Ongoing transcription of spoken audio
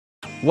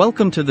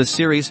Welcome to the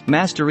series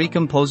Master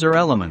EComposer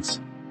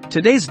Elements.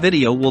 Today's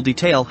video will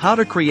detail how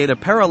to create a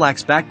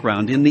parallax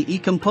background in the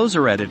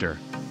EComposer editor.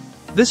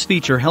 This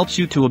feature helps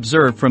you to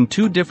observe from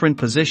two different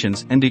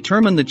positions and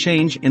determine the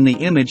change in the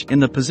image in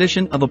the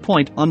position of a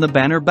point on the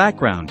banner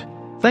background.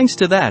 Thanks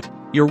to that,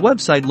 your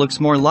website looks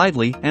more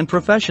lively and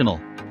professional.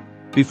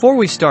 Before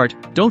we start,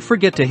 don't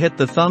forget to hit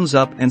the thumbs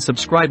up and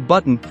subscribe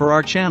button for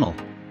our channel.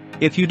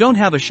 If you don't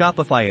have a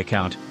Shopify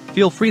account,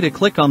 feel free to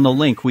click on the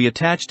link we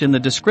attached in the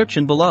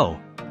description below.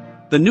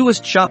 The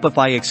newest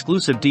Shopify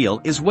exclusive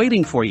deal is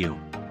waiting for you.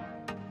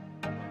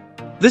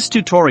 This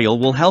tutorial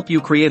will help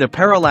you create a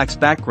parallax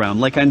background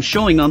like I'm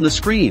showing on the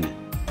screen.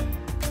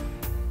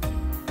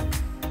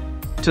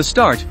 To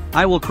start,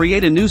 I will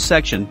create a new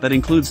section that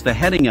includes the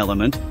heading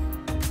element,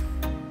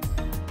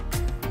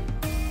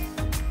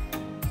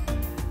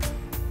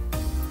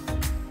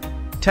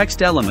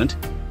 text element,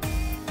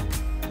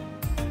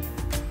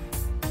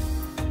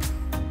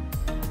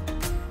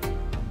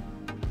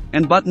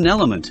 and button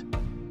element.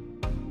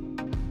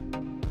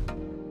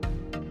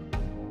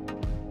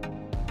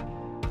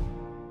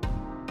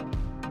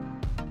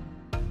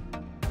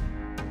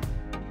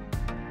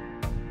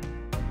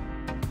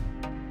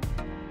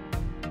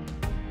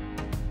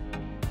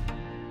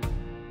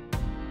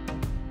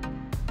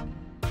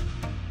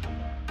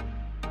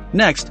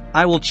 Next,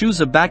 I will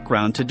choose a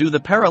background to do the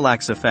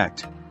parallax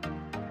effect.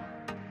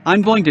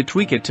 I'm going to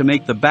tweak it to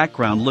make the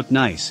background look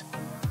nice.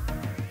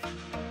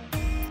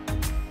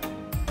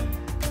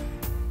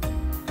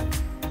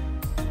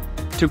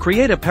 To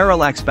create a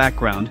parallax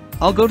background,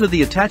 I'll go to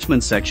the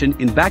attachment section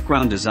in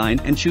background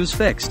design and choose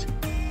fixed.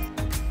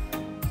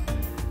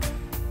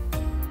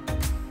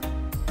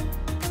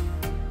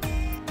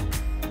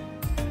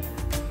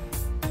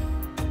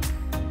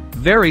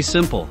 Very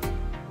simple.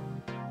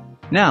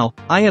 Now,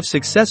 I have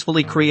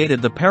successfully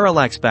created the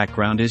parallax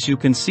background as you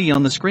can see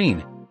on the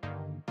screen.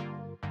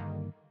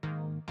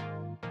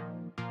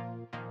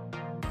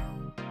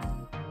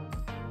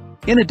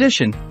 In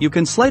addition, you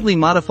can slightly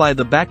modify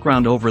the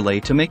background overlay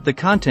to make the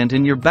content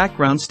in your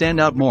background stand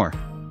out more.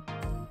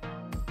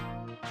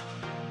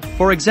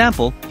 For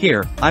example,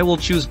 here, I will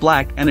choose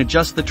black and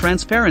adjust the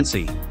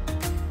transparency.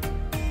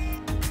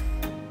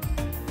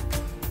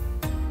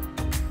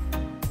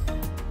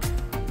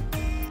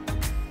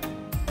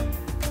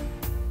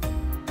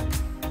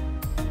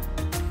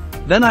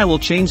 Then I will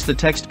change the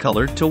text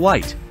color to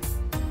white.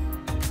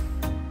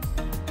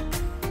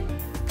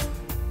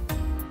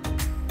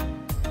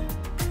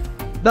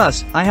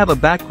 Thus, I have a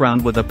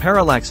background with a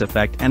parallax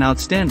effect and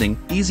outstanding,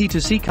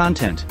 easy-to-see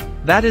content.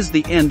 That is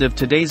the end of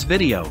today's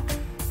video.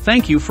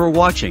 Thank you for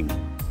watching.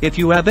 If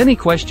you have any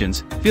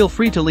questions, feel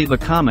free to leave a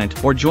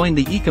comment or join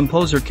the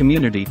EComposer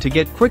community to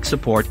get quick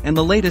support and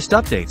the latest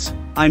updates.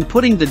 I'm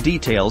putting the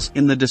details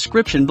in the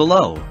description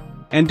below.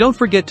 And don't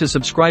forget to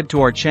subscribe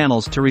to our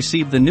channels to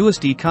receive the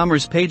newest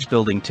e-commerce page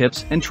building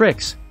tips and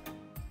tricks.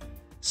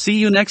 See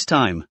you next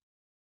time.